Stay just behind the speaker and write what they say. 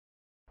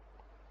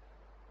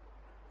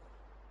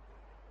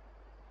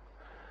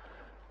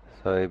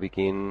So I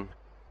begin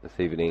this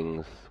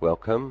evening's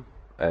welcome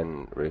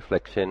and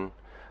reflection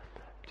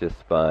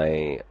just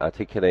by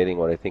articulating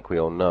what I think we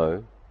all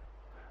know,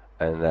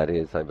 and that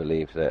is, I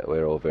believe that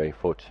we're all very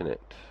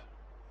fortunate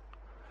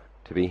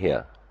to be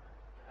here.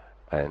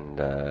 And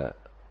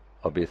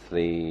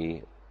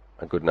obviously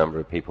a good number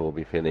of people will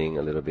be feeling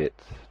a little bit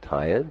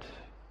tired.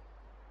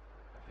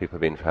 People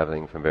have been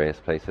travelling from various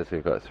places.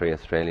 We've got 3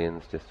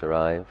 Australians just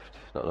arrived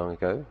not long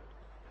ago.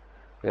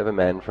 We have a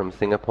man from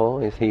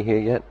Singapore. Is he here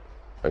yet?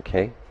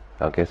 Okay,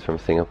 our guest from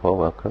Singapore,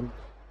 welcome.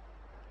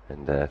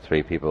 And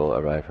 3 people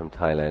arrived from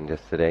Thailand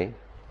yesterday.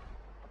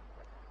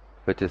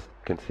 But just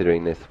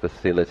considering this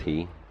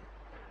facility,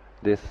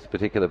 this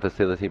particular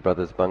facility,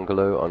 Brothers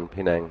Bungalow on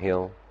Penang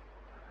Hill,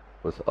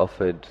 was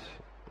offered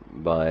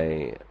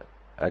by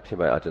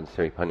Ajahn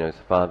Achalo's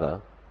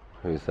father,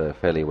 who's a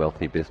fairly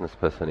wealthy business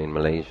person in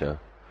Malaysia.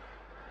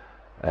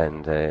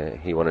 And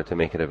he wanted to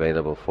make it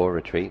available for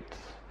retreats.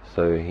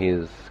 So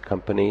his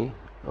company,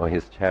 or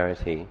his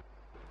charity,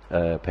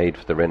 paid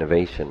for the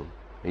renovation.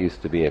 It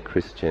used to be a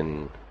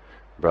Christian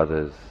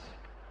brothers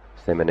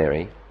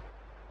seminary.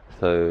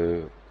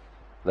 So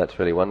that's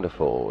really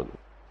wonderful.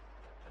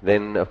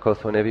 Then, of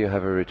course, whenever you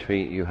have a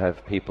retreat, you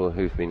have people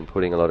who've been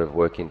putting a lot of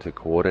work into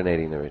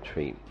coordinating the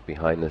retreat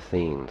behind the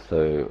scenes.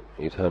 So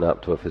you turn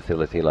up to a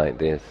facility like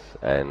this,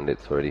 and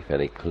it's already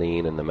fairly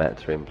clean, and the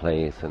mats are in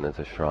place, and there's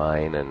a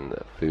shrine, and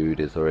the food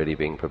is already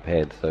being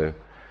prepared. So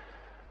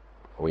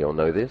we all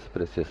know this,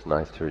 but it's just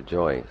nice to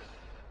rejoice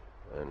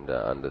and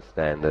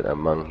understand that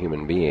among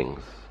human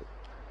beings,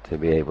 to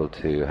be able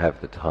to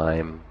have the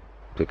time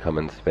to come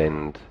and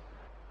spend,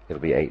 it'll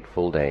be 8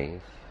 full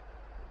days,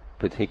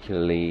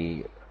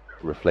 particularly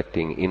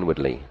reflecting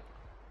inwardly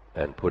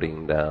and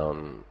putting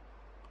down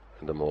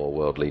the more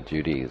worldly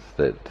duties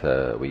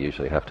that we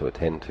usually have to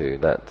attend to.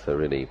 That's a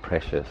really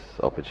precious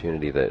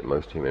opportunity that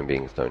most human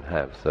beings don't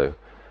have. So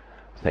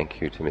thank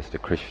you to Mr.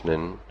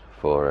 Krishnan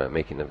for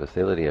making the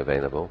facility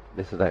available.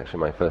 This is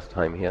actually my first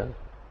time here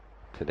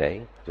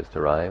today, just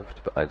arrived,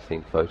 but I'd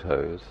seen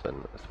photos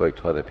and spoke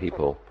to other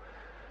people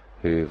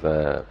who've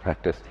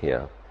practiced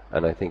here,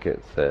 and I think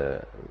it's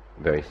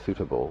very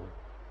suitable.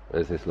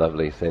 There's this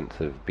lovely sense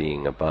of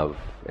being above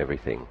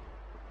everything,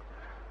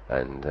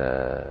 and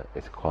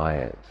it's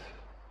quiet,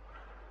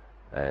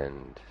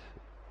 and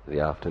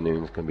the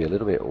afternoons can be a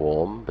little bit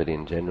warm, but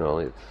in general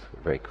it's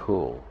very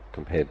cool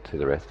compared to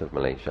the rest of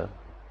Malaysia.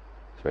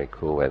 It's very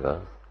cool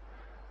weather.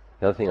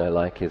 The other thing I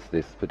like is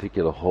this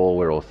particular hall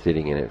we're all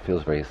sitting in. It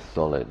feels very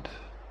solid.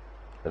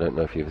 I don't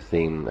know if you've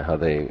seen how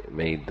they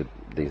made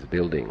these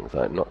buildings.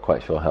 I'm not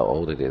quite sure how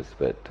old it is,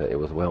 but it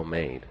was well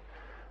made.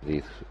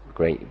 These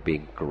great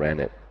big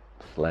granite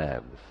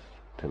slabs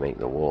to make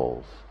the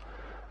walls.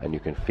 And you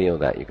can feel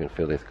that. You can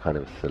feel this kind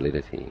of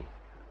solidity.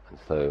 And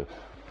so,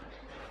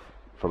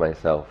 for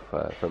myself,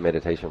 for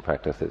meditation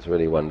practice, it's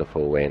really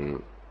wonderful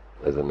when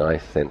there's a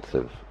nice sense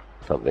of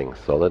something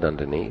solid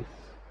underneath.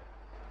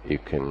 You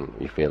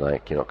feel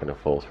like you're not going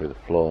to fall through the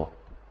floor.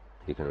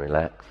 You can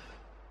relax.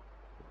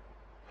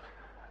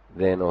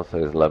 Then also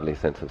there's a lovely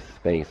sense of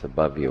space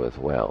above you as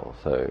well.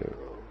 So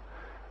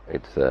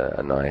it's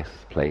a nice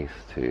place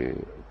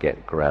to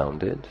get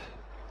grounded,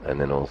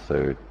 and then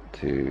also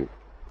to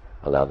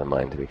allow the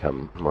mind to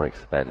become more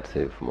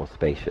expansive, more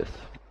spacious.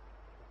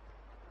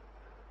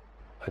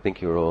 I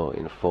think you're all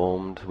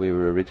informed. We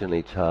were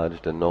originally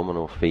charged a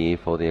nominal fee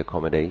for the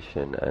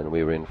accommodation, and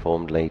we were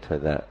informed later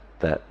that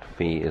that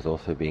fee is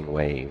also being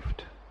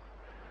waived.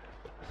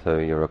 So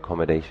your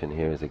accommodation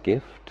here is a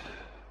gift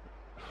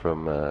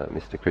from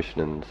Mr.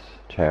 Krishnan's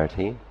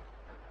charity.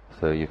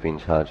 So you've been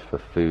charged for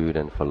food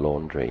and for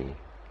laundry,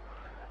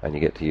 and you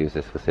get to use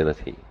this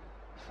facility.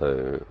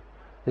 So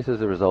this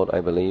is a result, I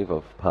believe,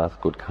 of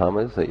past good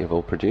karmas that you've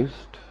all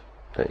produced,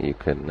 that you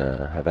can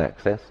have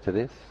access to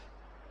this.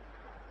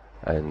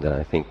 And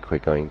I think we're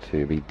going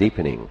to be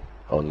deepening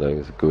on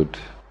those good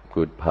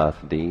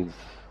past deeds.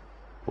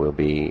 We'll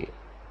be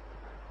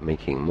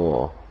making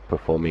more,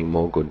 performing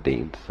more good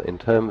deeds. In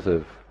terms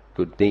of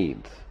good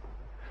deeds,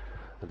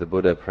 the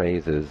Buddha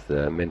praises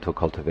mental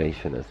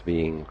cultivation as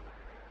being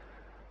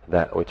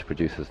that which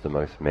produces the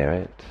most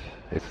merit.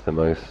 It's the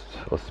most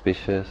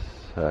auspicious,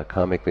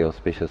 karmically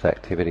auspicious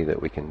activity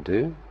that we can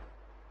do.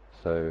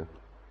 So,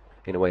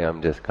 in a way,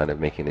 I'm just kind of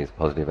making these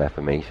positive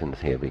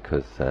affirmations here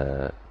because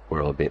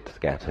we're all a bit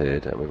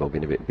scattered and we've all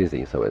been a bit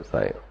busy. So it's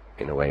like,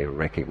 in a way,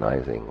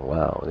 recognizing,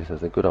 wow, this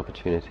is a good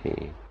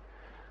opportunity.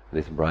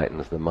 This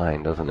brightens the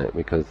mind, doesn't it?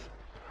 Because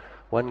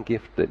one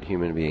gift that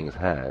human beings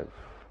have,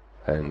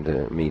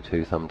 and me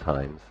too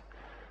sometimes,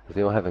 is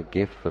we all have a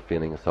gift for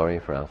feeling sorry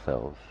for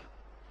ourselves.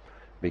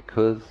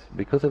 Because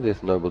of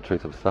this noble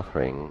truth of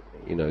suffering,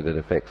 that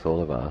affects all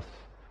of us,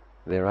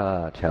 there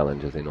are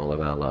challenges in all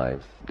of our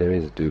lives. There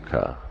is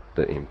dukkha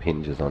that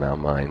impinges on our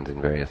minds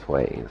in various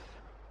ways.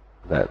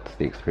 That's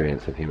the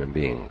experience of human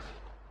beings.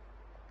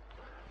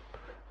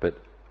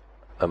 But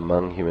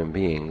among human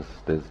beings,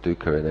 there's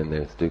dukkha and then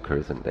there's dukkha,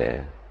 isn't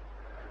there?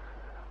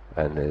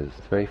 And there's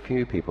very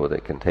few people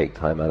that can take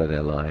time out of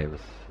their lives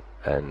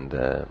and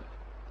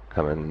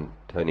come and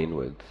turn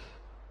inwards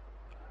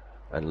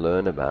and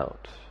learn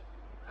about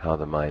how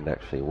the mind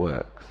actually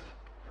works.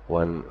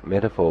 One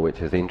metaphor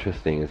which is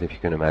interesting is if you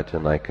can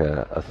imagine like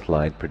a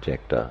slide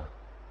projector,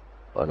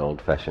 an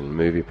old-fashioned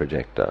movie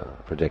projector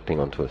projecting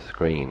onto a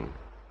screen.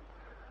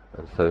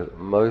 And so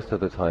most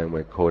of the time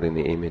we're caught in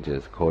the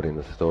images, caught in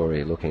the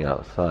story, looking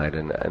outside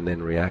and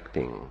then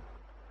reacting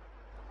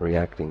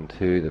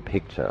to the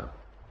picture.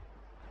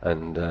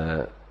 And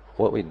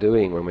what we're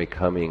doing when we're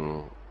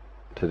coming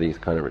to these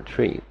kind of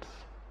retreats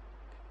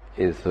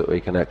is that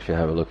we can actually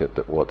have a look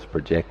at what's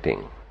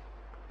projecting,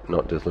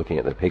 not just looking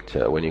at the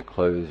picture. When you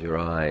close your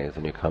eyes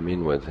and you come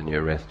inwards and you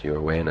rest your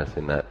awareness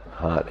in that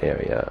heart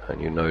area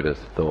and you notice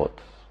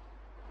thoughts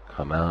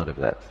come out of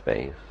that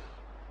space,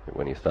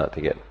 when you start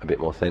to get a bit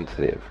more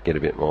sensitive, get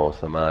a bit more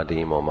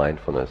samadhi, more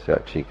mindfulness, you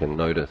actually can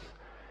notice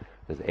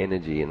there's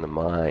energy in the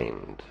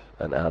mind,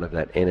 and out of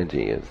that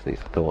energy is these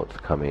thoughts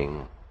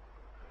coming,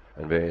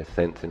 and various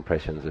sense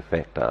impressions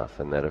affect us,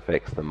 and that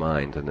affects the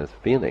mind, and there's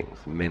feelings,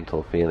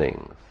 mental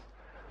feelings,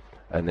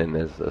 and then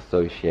there's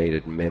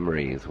associated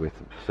memories with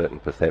certain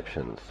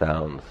perceptions,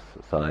 sounds,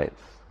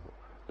 sights,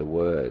 the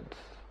words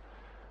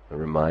that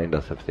remind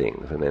us of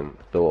things, and then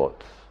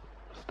thoughts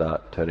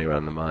start turning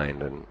around the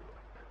mind, and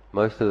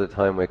most of the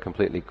time we're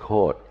completely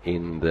caught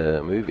in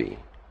the movie.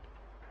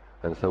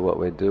 And so what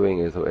we're doing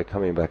is that we're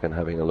coming back and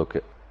having a look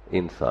at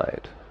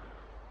inside,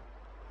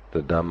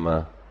 the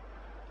Dhamma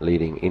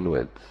leading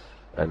inwards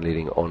and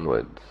leading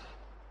onwards.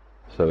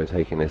 So we're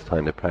taking this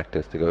time to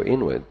practice to go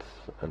inwards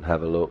and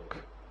have a look,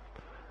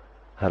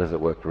 how does it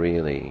work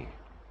really?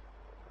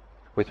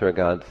 With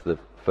regards to the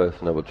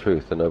first noble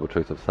truth, the noble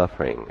truth of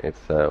suffering,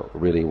 it's a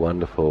really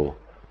wonderful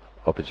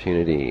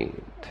opportunity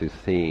to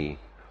see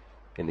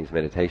in these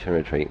meditation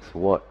retreats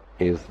what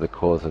is the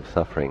cause of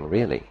suffering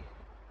really.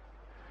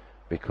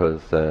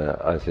 Because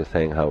I was just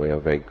saying how we are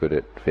very good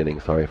at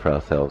feeling sorry for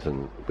ourselves,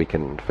 and we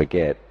can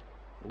forget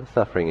the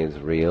suffering is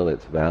real,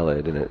 it's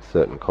valid in its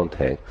certain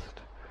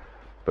context,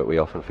 but we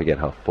often forget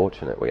how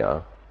fortunate we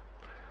are.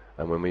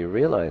 And when we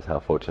realize how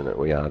fortunate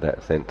we are,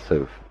 that sense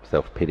of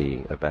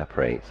self-pity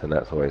evaporates, and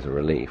that's always a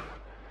relief,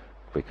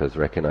 because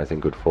recognizing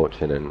good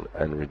fortune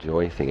and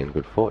rejoicing in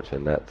good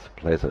fortune, that's a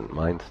pleasant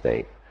mind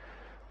state.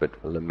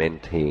 But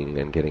lamenting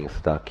and getting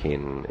stuck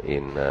in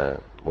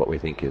what we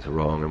think is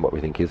wrong and what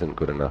we think isn't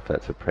good enough,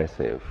 that's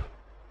oppressive.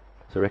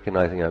 So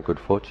recognizing our good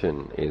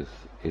fortune is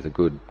a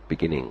good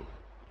beginning.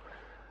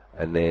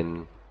 And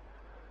then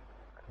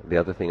the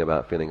other thing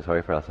about feeling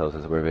sorry for ourselves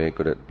is we're very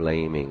good at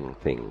blaming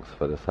things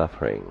for the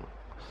suffering.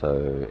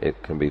 So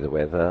it can be the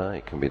weather,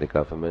 it can be the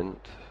government,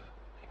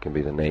 it can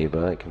be the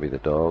neighbor, it can be the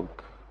dog,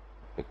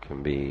 it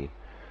can be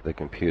the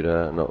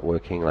computer not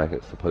working like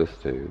it's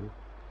supposed to,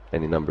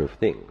 any number of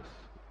things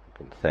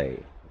you can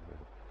say,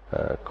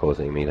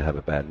 causing me to have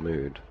a bad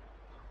mood.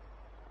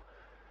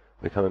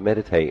 We come and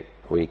meditate,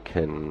 we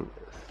can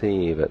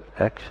see that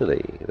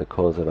actually the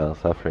cause of our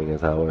suffering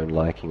is our own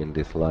liking and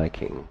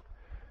disliking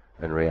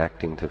and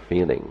reacting to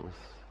feelings,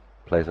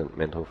 pleasant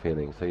mental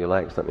feelings. So you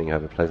like something, you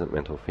have a pleasant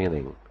mental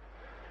feeling.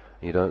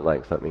 You don't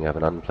like something, you have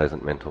an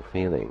unpleasant mental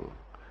feeling.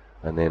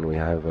 And then we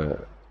have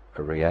a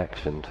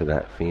reaction to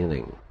that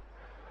feeling.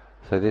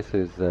 So this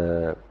is,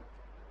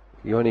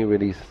 you only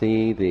really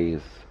see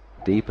these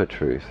deeper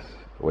truths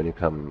when you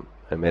come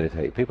and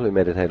meditate. People who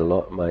meditate a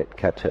lot might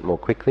catch it more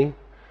quickly,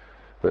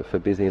 but for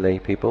busy lay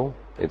people,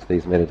 it's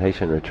these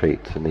meditation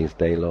retreats and these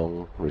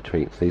day-long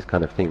retreats, these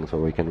kind of things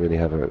where we can really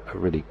have a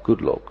really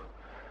good look.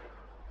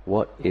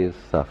 What is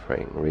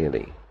suffering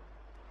really?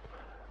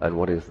 And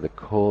what is the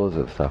cause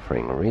of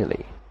suffering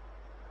really?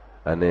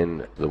 And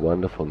then the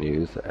wonderful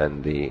news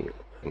and the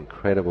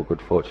incredible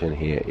good fortune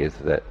here is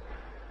that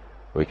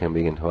we can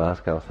begin to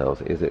ask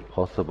ourselves, is it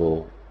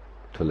possible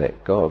to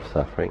let go of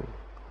suffering?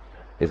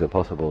 Is it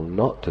possible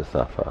not to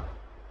suffer?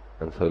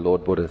 And so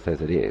Lord Buddha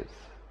says it is.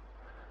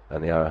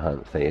 And the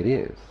Arahants say it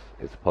is.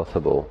 It's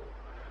possible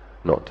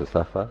not to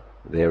suffer.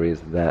 There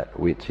is that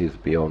which is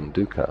beyond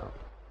dukkha.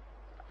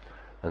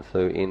 And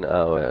so in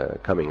our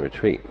coming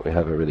retreat, we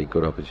have a really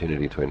good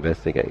opportunity to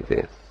investigate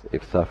this.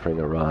 If suffering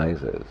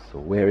arises,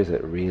 where is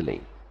it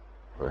really?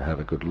 We have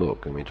a good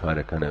look, and we try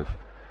to kind of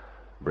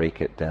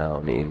break it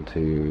down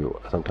into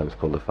sometimes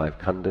called the 5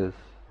 khandhas.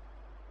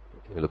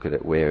 You look at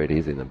it where it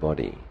is in the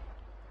body.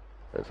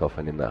 It's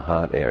often in the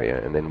heart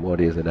area, and then what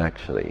is it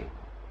actually?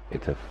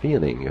 It's a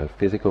feeling. You have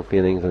physical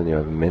feelings and you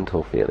have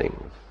mental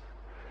feelings.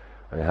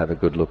 And have a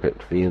good look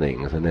at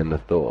feelings and then the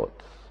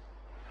thoughts.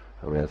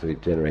 And as we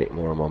generate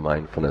more and more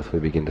mindfulness, we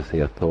begin to see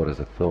a thought as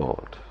a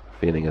thought, a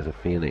feeling as a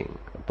feeling,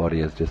 a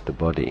body as just a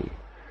body,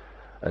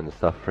 and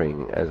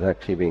suffering as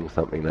actually being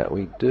something that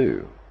we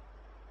do,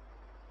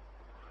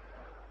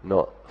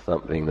 not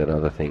something that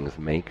other things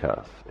make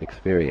us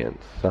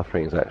experience.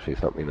 Suffering is actually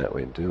something that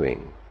we're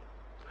doing.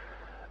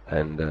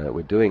 And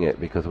we're doing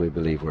it because we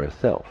believe we're a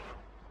self.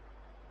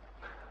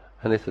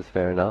 And this is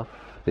fair enough.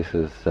 This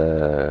is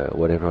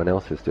what everyone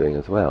else is doing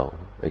as well,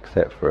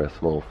 except for a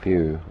small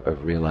few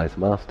of realized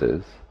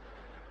masters.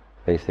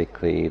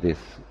 Basically, this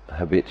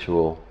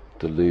habitual,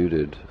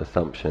 deluded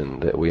assumption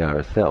that we are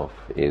a self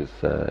is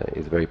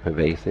very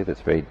pervasive,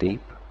 it's very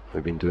deep,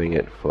 We've been doing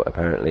it for,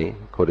 apparently,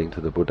 according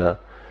to the Buddha,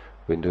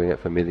 we've been doing it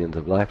for millions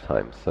of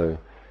lifetimes, so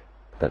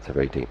that's a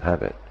very deep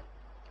habit.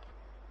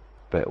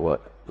 But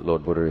what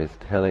Lord Buddha is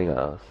telling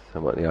us,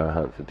 and what the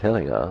Arahants are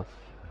telling us,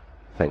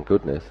 thank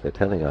goodness they're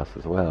telling us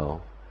as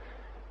well,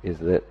 is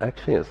that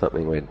actually it's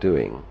something we're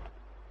doing,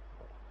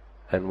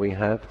 and we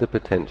have the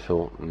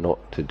potential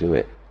not to do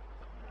it,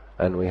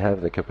 and we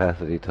have the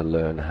capacity to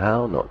learn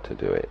how not to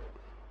do it.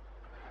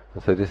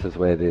 And so this is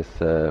where this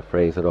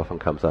phrase that often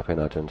comes up in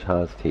Ajahn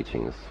Chah's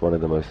teachings, one of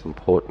the most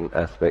important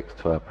aspects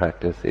to our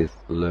practice is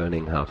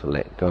learning how to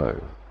let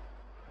go.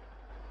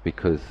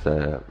 Because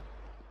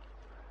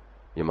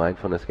your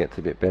mindfulness gets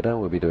a bit better.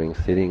 We'll be doing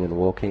sitting and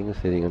walking,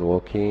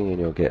 and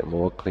you'll get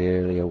more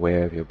clearly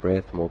aware of your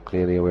breath, more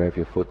clearly aware of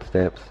your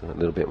footsteps, a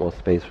little bit more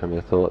space from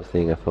your thoughts,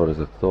 seeing a thought as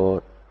a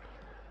thought.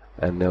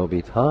 And there'll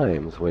be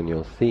times when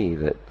you'll see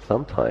that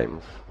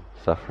sometimes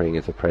suffering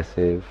is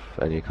oppressive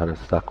and you're kind of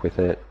stuck with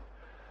it,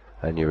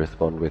 and you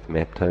respond with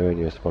metta and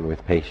you respond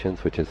with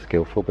patience, which is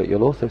skillful, but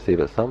you'll also see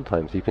that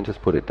sometimes you can just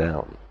put it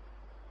down.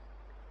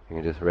 You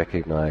can just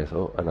recognize,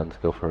 an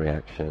unskillful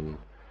reaction,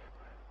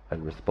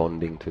 and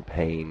responding to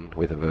pain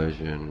with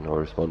aversion, or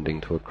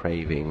responding to a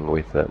craving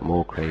with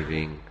more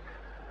craving,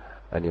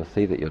 and you'll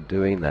see that you're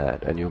doing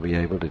that, and you'll be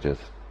able to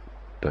just,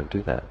 don't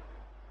do that.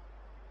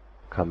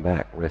 Come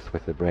back, rest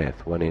with the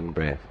breath, one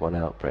in-breath, one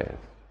out-breath.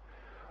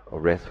 Or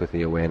rest with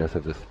the awareness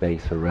of the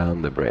space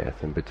around the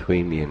breath, and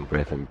between the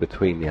in-breath and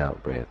between the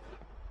out-breath.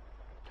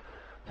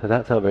 So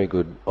that's our very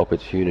good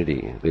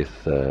opportunity this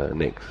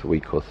next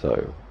week or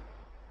so,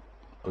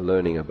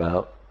 learning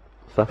about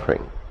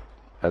suffering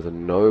as a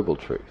noble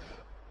truth.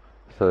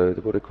 So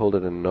the Buddha called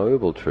it a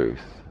noble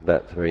truth.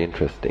 That's very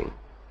interesting.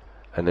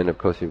 And then of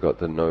course you've got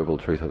the noble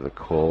truth of the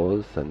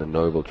cause, and the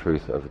noble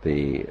truth of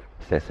the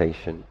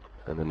cessation,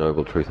 and the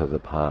noble truth of the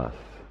path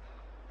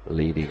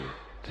leading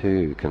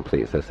to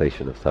complete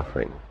cessation of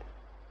suffering.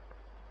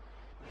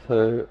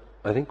 So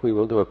I think we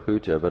will do a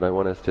puja, but I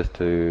want us just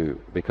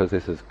to, because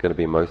this is going to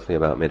be mostly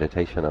about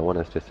meditation, I want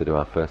us just to do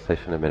our first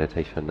session of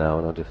meditation now,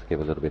 and I'll just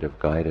give a little bit of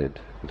guided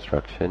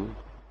instruction,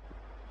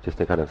 just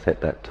to kind of set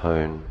that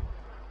tone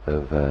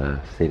of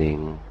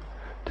sitting,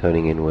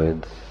 turning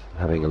inwards,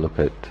 having a look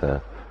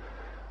at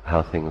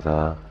how things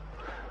are.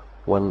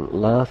 One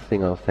last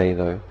thing I'll say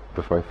though,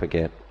 before I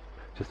forget,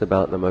 just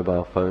about the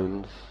mobile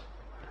phones.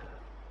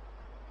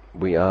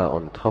 We are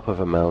on top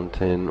of a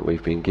mountain.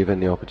 We've been given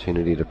the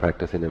opportunity to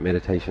practice in a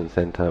meditation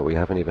center. We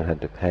haven't even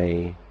had to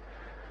pay.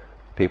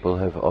 People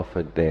have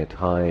offered their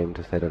time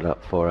to set it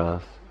up for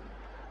us.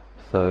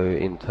 So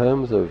in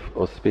terms of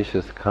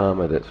auspicious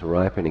karma that's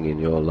ripening in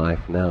your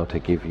life now to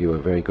give you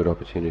a very good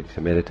opportunity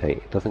to meditate,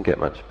 it doesn't get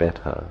much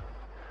better.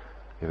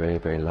 You're very,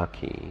 very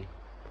lucky.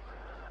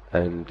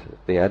 And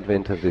the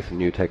advent of this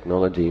new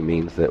technology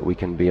means that we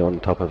can be on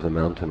top of the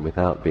mountain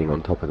without being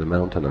on top of the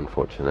mountain,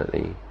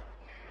 unfortunately.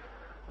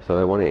 So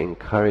I want to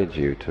encourage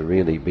you to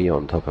really be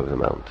on top of the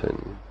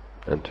mountain,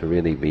 and to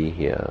really be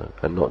here,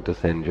 and not to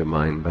send your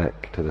mind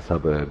back to the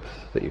suburbs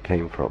that you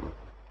came from.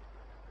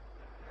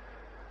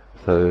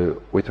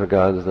 So with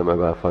regards to the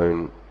mobile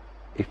phone,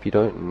 if you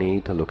don't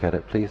need to look at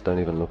it, please don't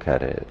even look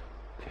at it.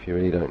 If you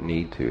really don't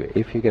need to.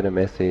 If you get a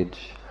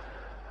message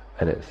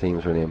and it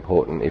seems really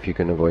important, if you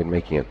can avoid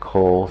making a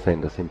call,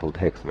 send a simple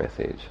text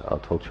message. I'll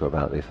talk to you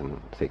about this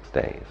in 6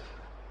 days.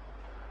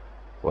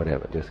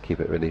 Whatever, just keep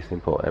it really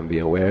simple, and be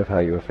aware of how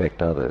you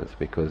affect others,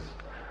 because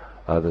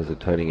others are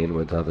turning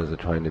inwards, others are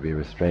trying to be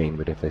restrained,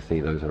 but if they see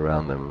those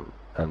around them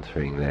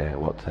answering their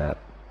WhatsApp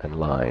and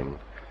line,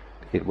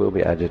 it will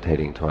be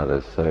agitating to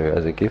others. So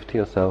as a gift to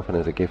yourself and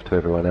as a gift to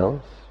everyone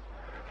else,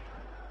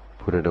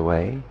 put it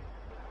away.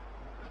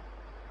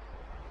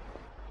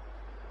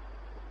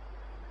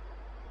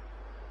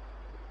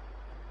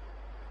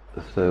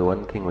 So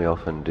one thing we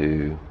often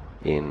do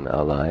in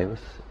our lives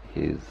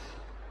is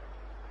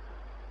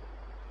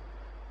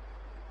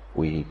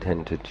we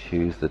tend to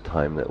choose the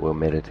time that we'll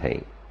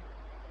meditate,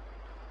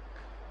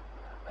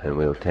 and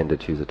we'll tend to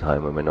choose a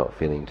time when we're not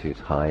feeling too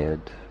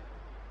tired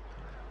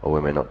or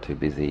when we're not too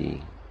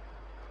busy.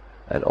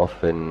 And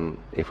often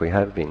if we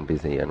have been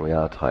busy and we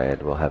are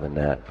tired, we'll have a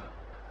nap.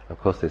 Of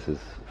course this is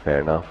fair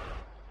enough.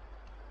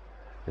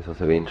 It's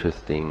also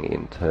interesting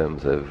in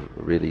terms of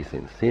really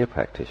sincere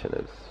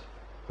practitioners,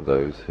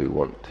 those who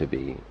want to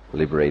be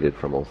liberated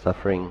from all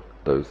suffering,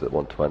 those that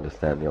want to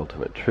understand the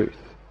ultimate truth.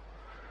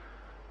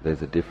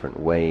 There's a different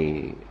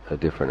way, a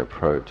different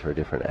approach, or a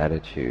different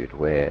attitude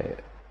where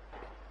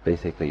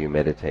basically you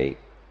meditate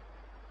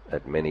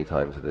at many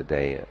times of the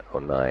day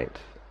or night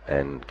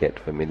and get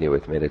familiar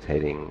with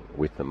meditating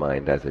with the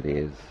mind as it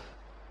is.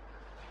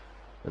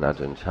 And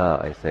Ajahn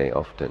Chah, I say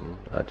often,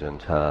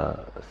 Ajahn Chah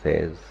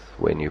says,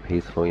 when you're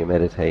peaceful you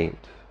meditate.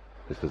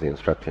 This was the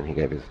instruction he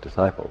gave his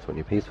disciples. When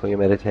you're peaceful you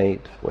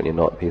meditate, when you're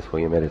not peaceful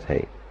you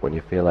meditate. When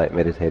you feel like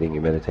meditating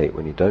you meditate,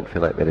 when you don't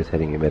feel like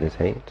meditating you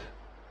meditate.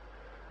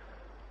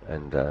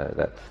 And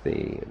that's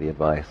the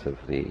advice of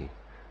the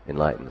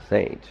enlightened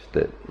sage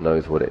that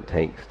knows what it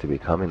takes to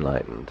become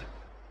enlightened.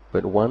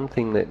 But one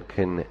thing that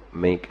can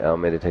make our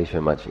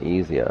meditation much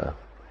easier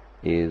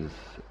is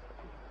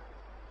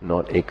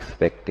not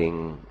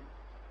expecting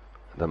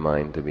the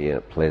mind to be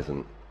a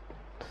pleasant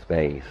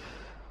space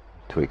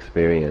to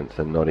experience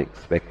and not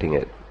expecting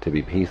it to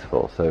be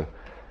peaceful. So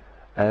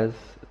as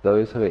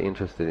those who are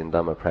interested in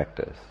Dhamma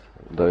practice,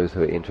 those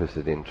who are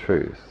interested in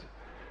truth,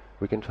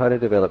 we can try to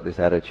develop this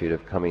attitude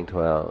of coming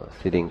to our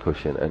sitting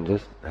cushion and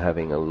just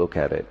having a look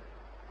at it,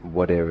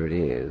 whatever it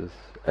is,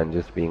 and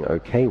just being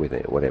okay with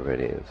it, whatever it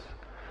is.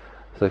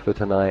 So for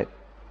tonight,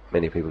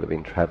 many people have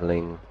been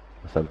travelling,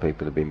 some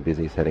people have been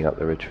busy setting up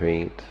the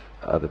retreat,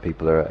 other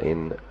people are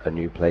in a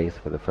new place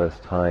for the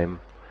first time.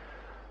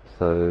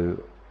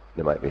 So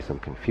there might be some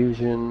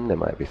confusion, there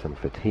might be some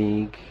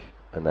fatigue,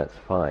 and that's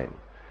fine.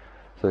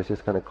 So it's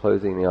just kind of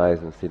closing the eyes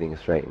and sitting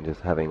straight and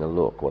just having a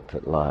look, what's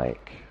it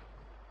like?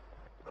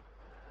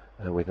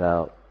 And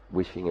without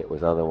wishing it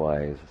was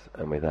otherwise,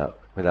 and without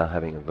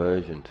having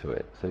aversion to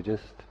it. So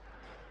just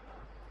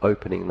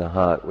opening the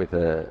heart with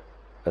a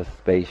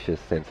spacious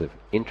sense of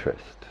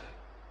interest.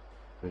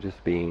 We're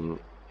just being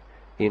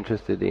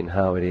interested in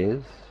how it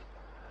is,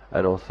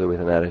 and also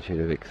with an attitude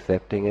of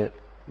accepting it,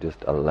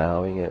 just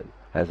allowing it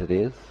as it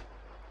is,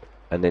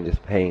 and then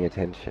just paying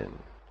attention.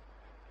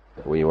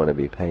 We want to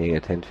be paying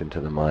attention to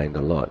the mind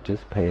a lot.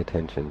 Just pay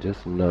attention,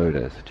 just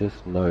notice.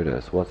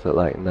 What's it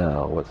like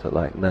now? What's it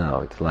like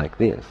now? It's like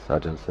this.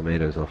 Ajahn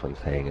Sumedho's often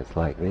saying it's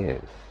like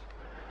this.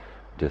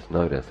 Just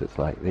notice it's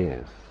like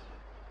this.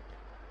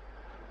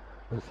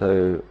 And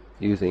so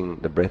using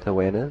the breath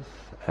awareness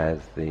as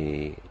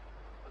the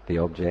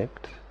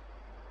object,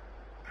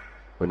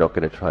 we're not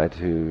going to try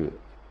to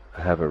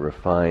have a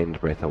refined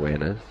breath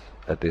awareness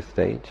at this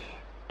stage.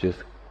 Just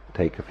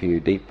take a few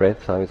deep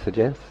breaths, I would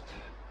suggest.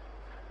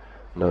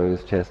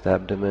 Nose, chest,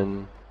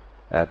 abdomen,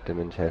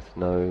 abdomen, chest,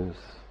 nose.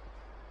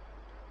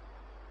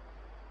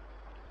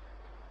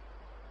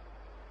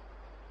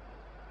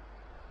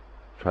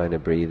 Trying to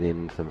breathe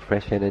in some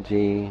fresh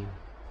energy,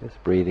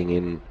 just breathing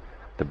in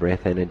the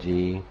breath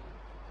energy,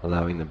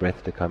 allowing the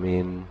breath to come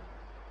in,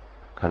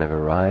 kind of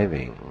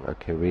arriving,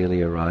 okay,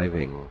 really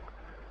arriving.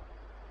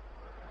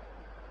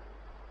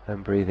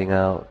 And breathing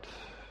out,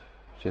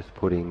 just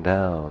putting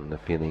down the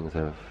feelings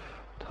of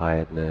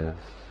tiredness,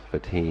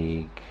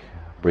 fatigue,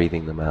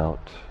 breathing them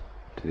out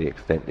to the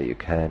extent that you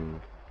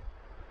can.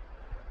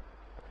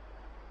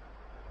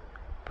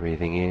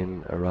 Breathing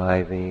in,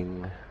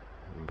 arriving,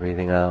 and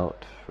breathing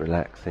out,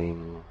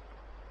 relaxing,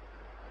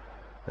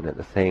 and at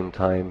the same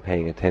time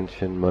paying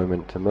attention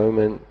moment to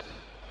moment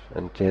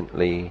and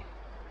gently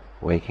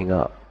waking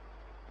up.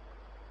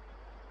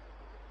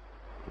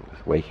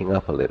 Just waking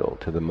up a little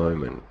to the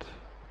moment.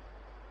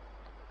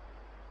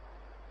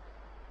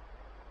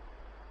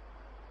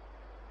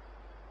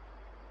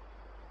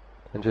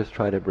 And just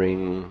try to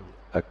bring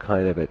a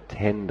kind of a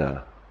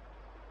tender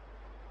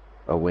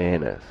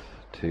awareness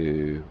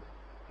to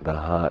the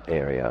heart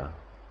area.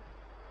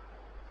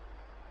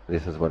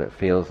 This is what it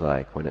feels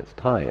like when it's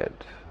tired.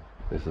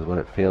 This is what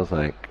it feels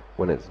like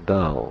when it's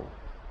dull.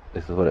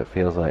 This is what it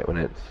feels like when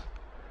it's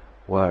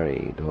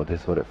worried, or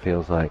this is what it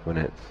feels like when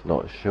it's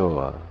not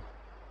sure.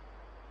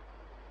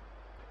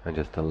 And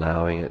just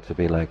allowing it to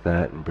be like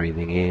that, and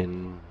breathing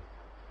in,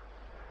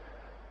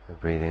 and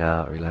breathing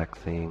out,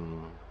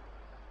 relaxing.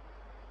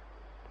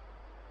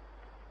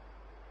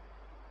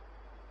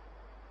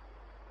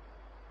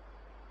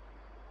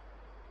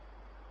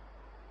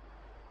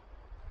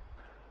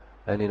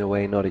 And in a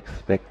way not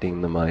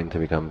expecting the mind to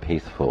become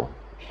peaceful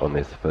on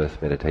this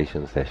first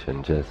meditation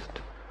session,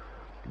 just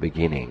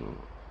beginning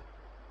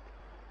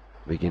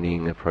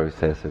a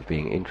process of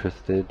being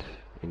interested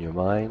in your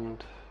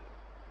mind,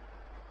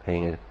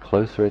 paying a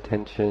closer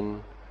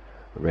attention,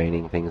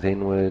 reining things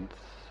inwards.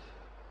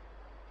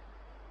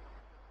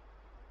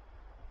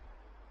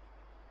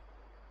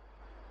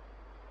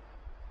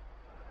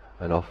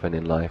 And often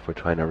in life we're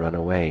trying to run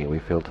away. We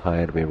feel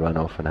tired, we run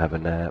off and have a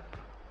nap.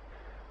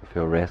 We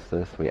feel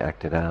restless, we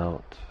act it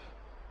out.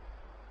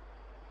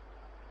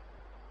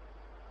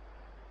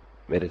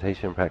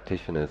 Meditation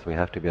practitioners, we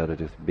have to be able to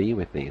just be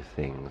with these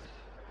things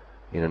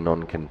in a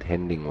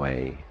non-contending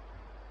way.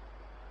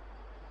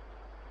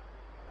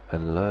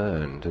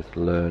 And just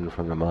learn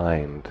from the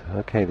mind.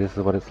 Okay, this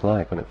is what it's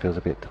like when it feels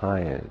a bit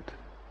tired.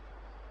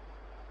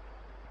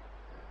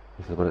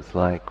 This is what it's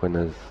like when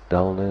there's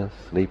dullness,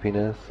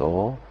 sleepiness,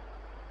 or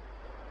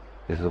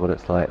this is what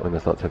it's like when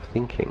there's lots of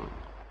thinking.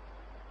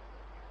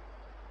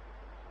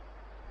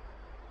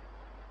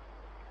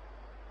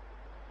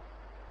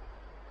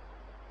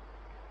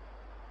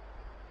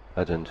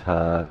 Ajahn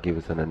Chah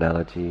gives an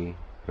analogy,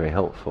 very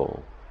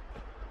helpful,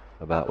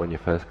 about when you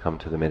first come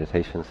to the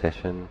meditation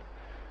session.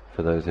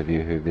 For those of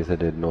you who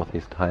visited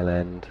northeast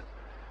Thailand,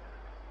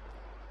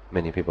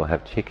 many people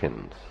have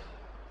chickens,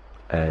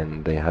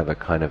 and they have a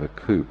kind of a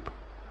coop,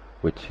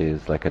 which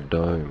is like a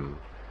dome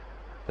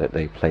that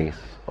they place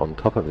on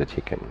top of the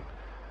chicken.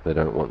 They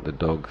don't want the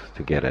dogs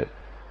to get it,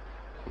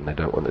 and they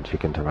don't want the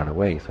chicken to run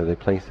away, so they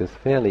place this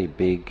fairly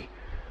big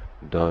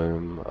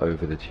dome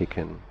over the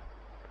chicken.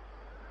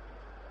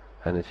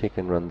 And the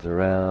chicken runs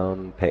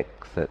around,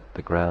 pecks at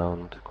the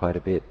ground quite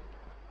a bit,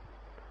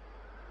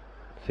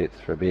 sits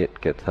for a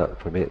bit, gets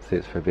up for a bit,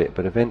 sits for a bit,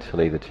 but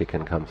eventually the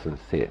chicken comes and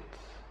sits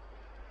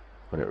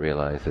when it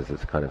realizes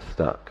it's kind of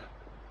stuck.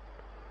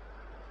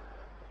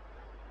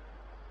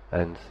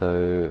 And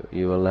so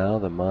you allow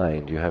the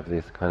mind, you have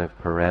this kind of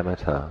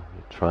parameter,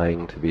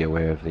 trying to be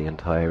aware of the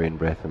entire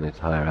in-breath and the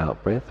entire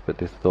out-breath, but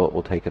this thought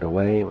will take it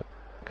away,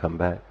 come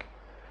back.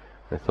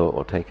 The thought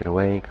will take it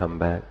away, come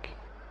back.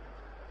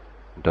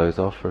 Doze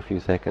off for a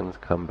few seconds,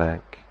 come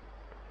back.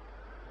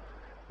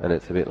 And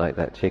it's a bit like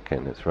that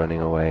chicken, it's running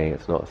away,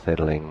 it's not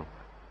settling.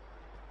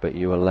 But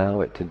you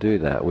allow it to do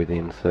that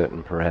within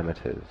certain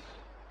parameters.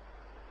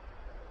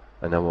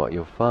 And then what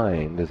you'll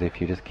find is if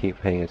you just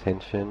keep paying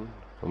attention,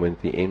 and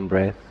with the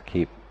in-breath,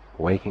 keep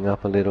waking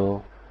up a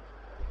little,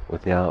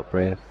 with the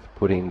out-breath,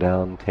 putting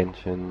down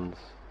tensions,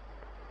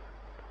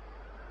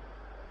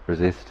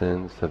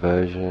 resistance,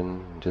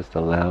 aversion, just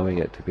allowing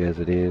it to be as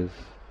it is,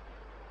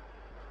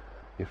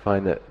 you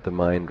find that the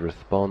mind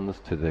responds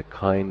to the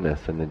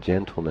kindness and the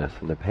gentleness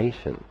and the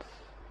patience.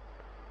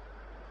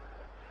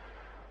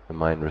 The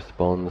mind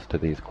responds to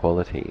these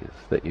qualities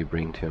that you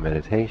bring to your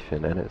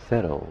meditation, and it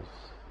settles.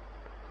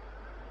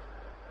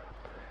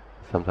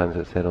 Sometimes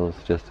it settles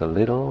just a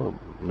little,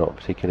 not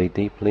particularly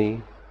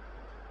deeply.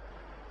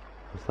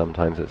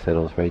 Sometimes it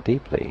settles very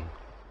deeply.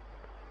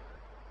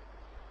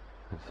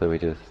 And so we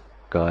just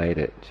guide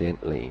it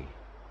gently,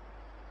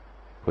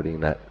 putting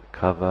that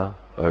cover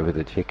over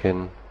the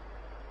chicken,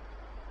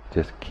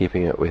 just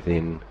keeping it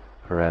within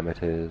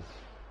parameters.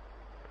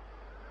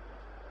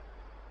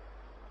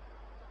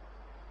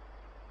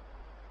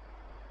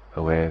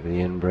 Aware of the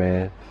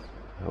in-breath,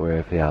 aware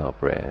of the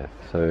out-breath.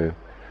 So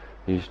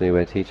usually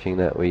we're teaching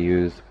that we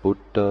use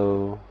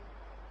Buddho,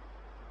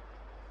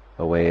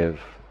 a way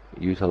of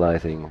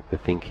utilizing the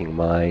thinking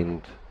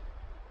mind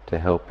to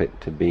help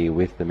it to be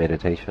with the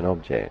meditation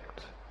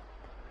object.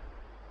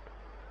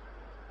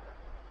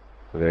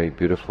 A very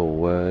beautiful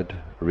word,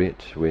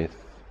 rich with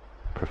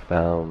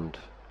profound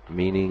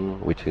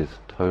meaning, which is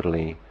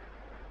totally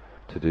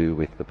to do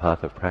with the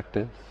path of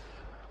practice.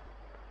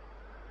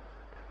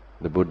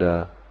 The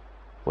Buddha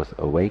was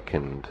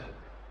awakened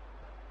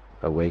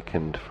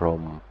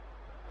from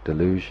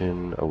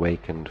delusion,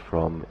 awakened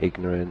from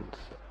ignorance,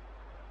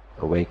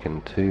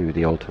 awakened to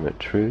the ultimate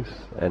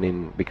truth, and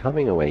in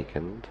becoming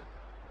awakened,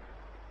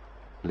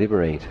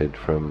 liberated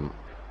from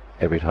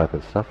every type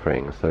of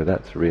suffering. So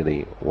that's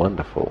really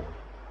wonderful,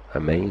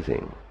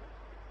 amazing.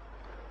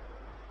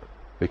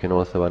 We can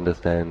also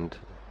understand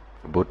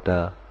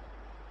Buddha,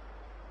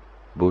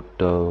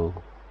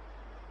 Buddho,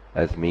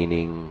 as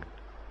meaning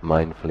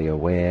mindfully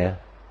aware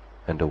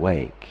and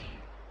awake,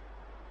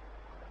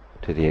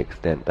 to the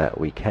extent that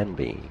we can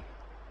be.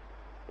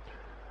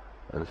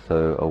 And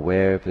so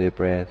aware of the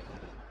breath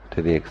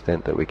to the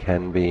extent that we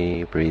can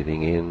be,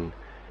 breathing in,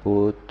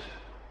 Bud.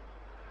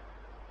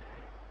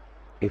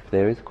 If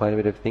there is quite a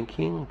bit of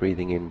thinking,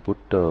 breathing in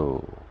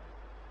Buddho,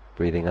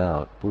 breathing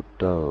out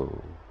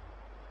Buddho.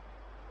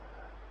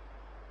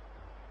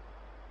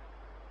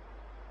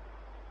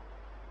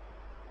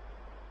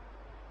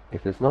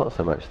 If there's not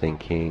so much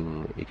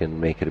thinking, you can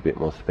make it a bit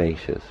more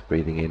spacious,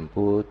 breathing in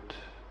Bud,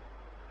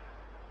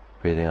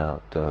 breathing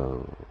out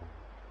Do.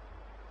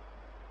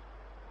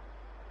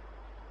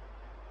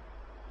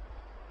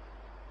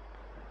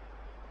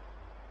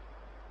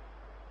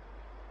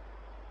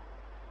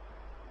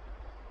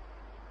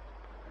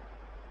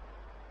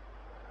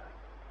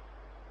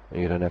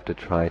 You don't have to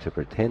try to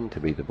pretend to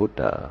be the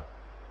Buddha.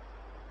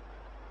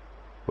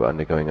 We're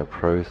undergoing a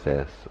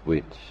process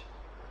which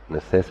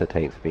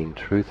necessitates being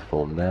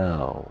truthful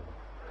now.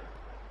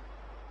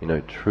 You know,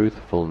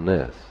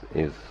 truthfulness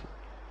is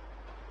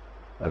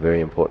a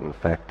very important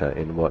factor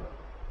in what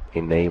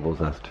enables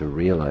us to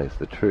realize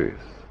the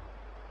truth.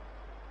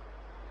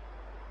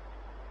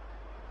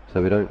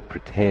 So we don't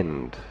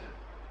pretend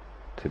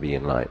to be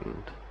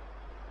enlightened.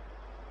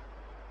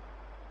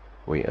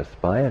 We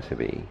aspire to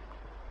be,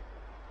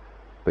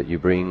 but you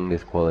bring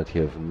this quality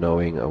of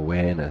knowing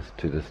awareness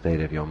to the state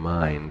of your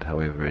mind,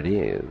 however it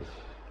is.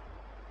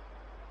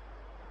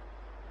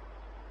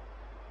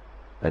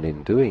 And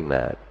in doing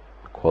that,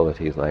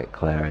 qualities like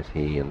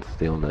clarity and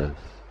stillness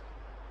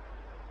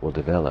will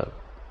develop.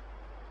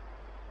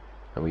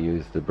 And we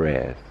use the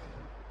breath,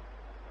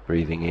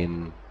 breathing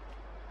in,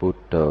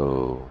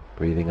 Buddho,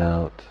 breathing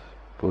out,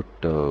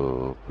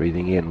 Buddho,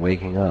 breathing in,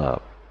 waking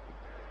up,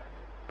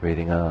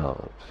 breathing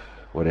out,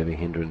 whatever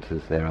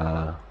hindrances there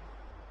are,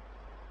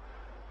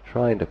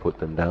 trying to put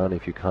them down.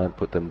 If you can't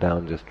put them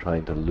down, just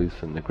trying to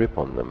loosen the grip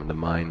on them, the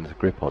mind's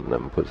grip on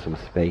them, put some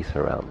space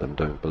around them,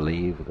 don't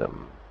believe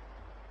them.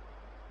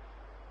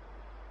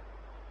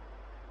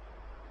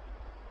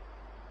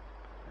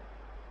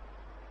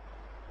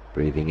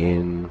 Breathing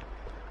in,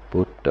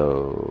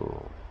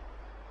 Buddho,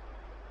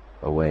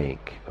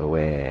 awake,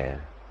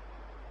 aware,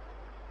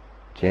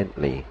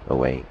 gently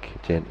awake,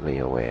 gently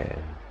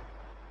aware.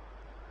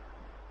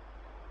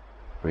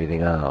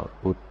 Breathing out,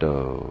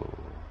 Buddho,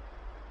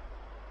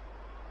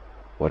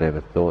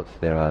 whatever thoughts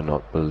there are,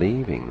 not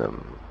believing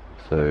them,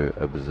 so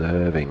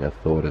observing a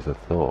thought as a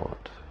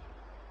thought.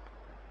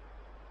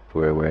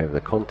 we're aware of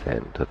the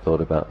content. A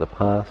thought about the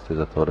past is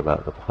a thought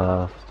about the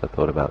past, a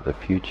thought about the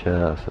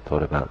future is a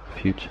thought about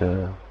the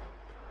future,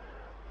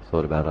 a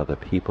thought about other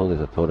people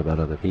is a thought about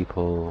other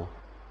people,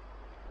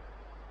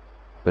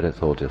 but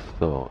it's all just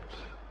thought.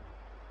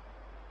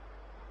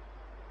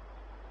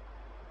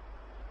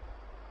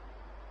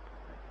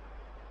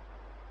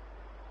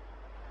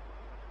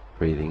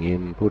 Breathing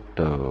in,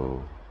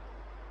 Buddho.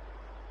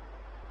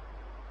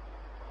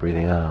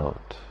 Breathing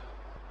out,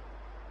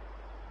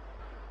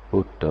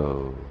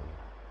 Buddho.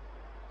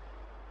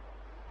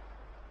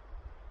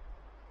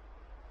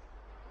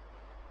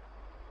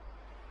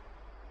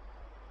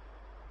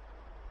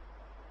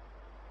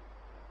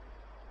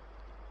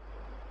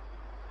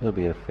 It'll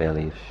be a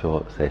fairly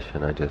short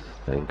session. I just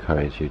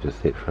encourage you to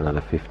sit for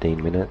another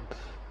 15 minutes,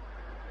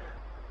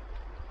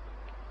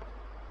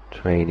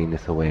 training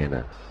this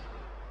awareness,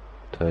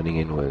 turning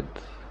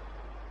inwards,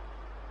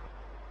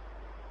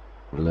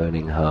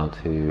 learning how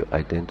to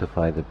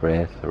identify the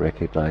breath,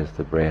 recognize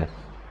the breath,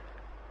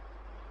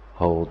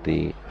 hold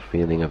the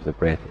feeling of the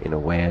breath in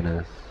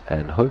awareness,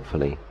 and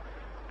hopefully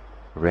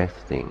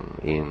resting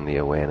in the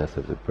awareness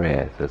of the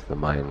breath as the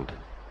mind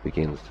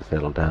begins to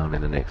settle down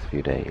in the next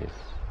few days.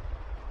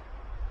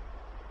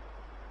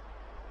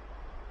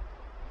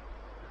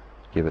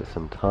 Give it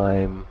some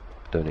time,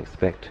 don't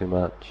expect too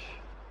much.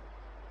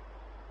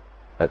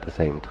 At the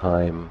same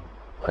time,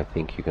 I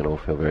think you can all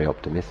feel very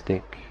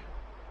optimistic.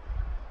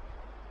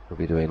 We'll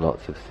be doing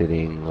lots of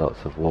sitting,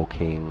 lots of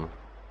walking.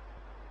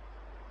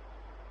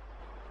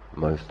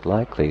 Most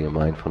likely your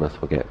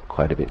mindfulness will get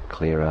quite a bit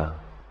clearer.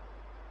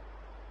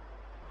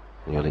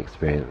 And you'll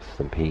experience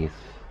some peace.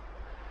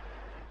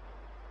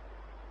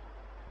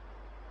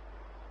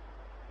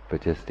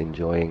 But just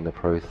enjoying the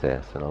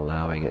process and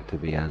allowing it to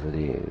be as it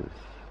is.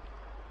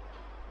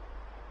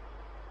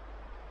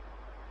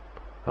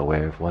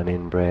 Aware of one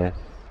in-breath,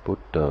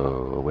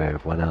 Buddho. Aware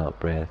of one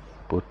out-breath,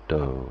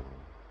 Buddho.